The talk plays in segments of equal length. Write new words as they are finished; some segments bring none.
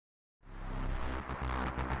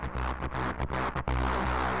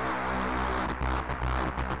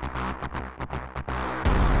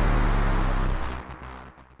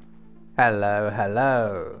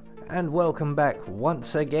Hello, and welcome back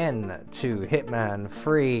once again to Hitman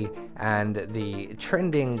 3 and the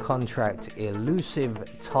trending contract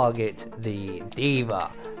Elusive Target, the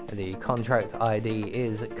Diva. The contract ID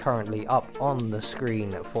is currently up on the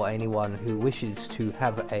screen for anyone who wishes to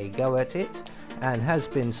have a go at it, and has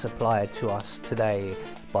been supplied to us today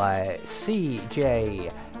by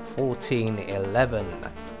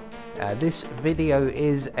CJ1411. This video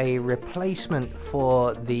is a replacement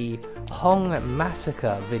for the Hong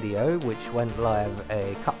Massacre video, which went live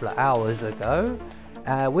a couple of hours ago,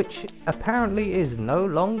 which apparently is no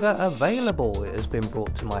longer available. It has been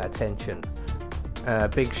brought to my attention.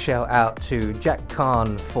 Big shout out to Jack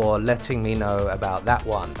Khan for letting me know about that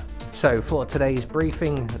one. So for today's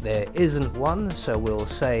briefing, there isn't one, so we'll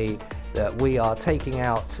say that we are taking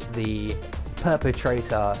out the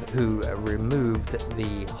perpetrator who removed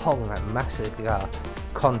the Hong Massacre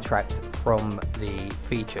contract from the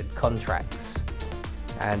featured contracts.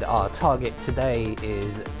 And our target today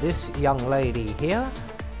is this young lady here.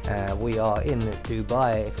 We are in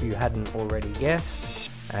Dubai, if you hadn't already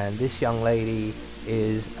guessed, and this young lady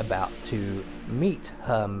is about to meet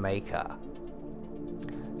her maker.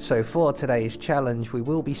 So for today's challenge, we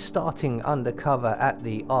will be starting undercover at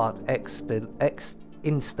the art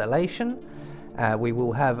installation. We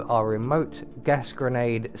will have our remote gas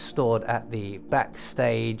grenade stored at the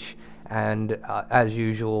backstage, and as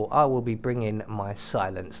usual I will be bringing my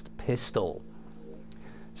silenced pistol.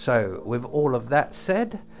 So with all of that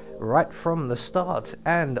said, right from the start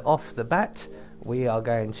and off the bat, we are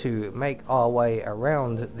going to make our way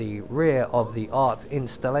around the rear of the art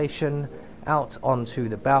installation, out onto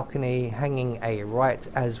the balcony, hanging a right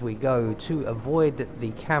as we go to avoid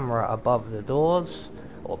the camera above the doors,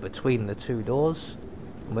 or between the two doors.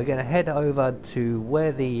 We're going to head over to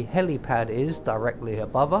where the helipad is directly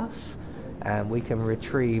above us, and we can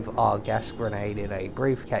retrieve our gas grenade in a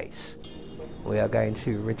briefcase. We are going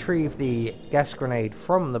to retrieve the gas grenade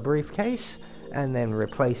from the briefcase and then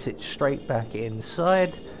replace it straight back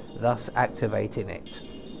inside, thus activating it.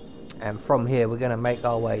 And from here we're going to make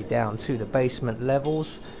our way down to the basement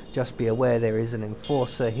levels. Just be aware there is an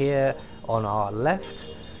enforcer here on our left.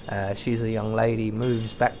 She's a young lady,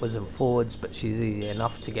 moves backwards and forwards, but she's easy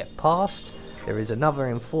enough to get past. There is another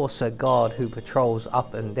enforcer guard who patrols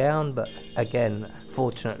up and down, but again,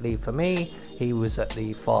 fortunately for me, he was at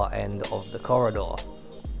the far end of the corridor.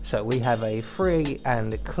 So we have a free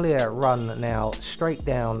and clear run now straight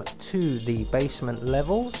down to the basement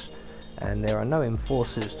levels, and there are no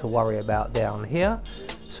enforcers to worry about down here.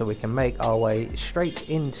 So we can make our way straight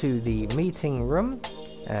into the meeting room,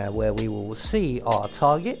 where we will see our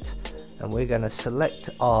target, and we're going to select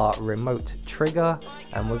our remote trigger,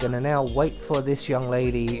 and we're going to now wait for this young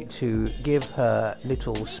lady to give her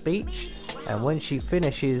little speech, and when she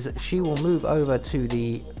finishes she will move over to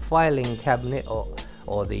the filing cabinet or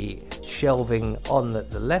the shelving on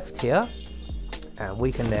the left here, and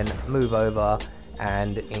we can then move over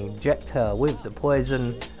and inject her with the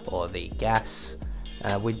poison or the gas.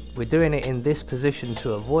 We're doing it in this position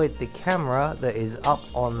to avoid the camera that is up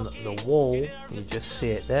on the wall. You just see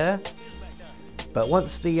it there. But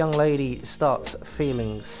once the young lady starts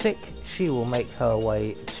feeling sick, she will make her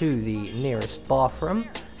way to the nearest bathroom,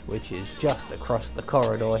 which is just across the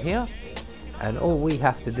corridor here. And all we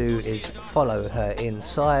have to do is follow her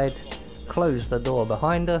inside, close the door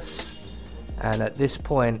behind us, and at this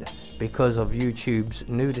point, because of YouTube's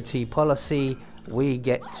nudity policy, we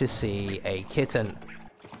get to see a kitten.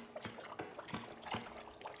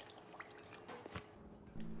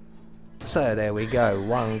 So there we go,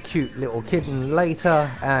 one cute little kitten later,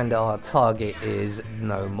 and our target is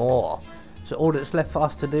no more. So all that's left for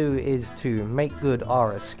us to do is to make good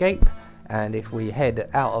our escape, and if we head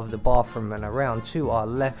out of the bathroom and around to our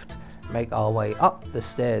left, make our way up the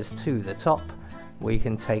stairs to the top, we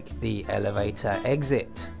can take the elevator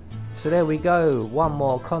exit. So there we go, one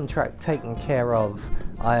more contract taken care of.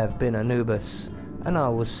 I have been Anubis, and I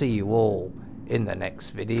will see you all in the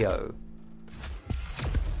next video.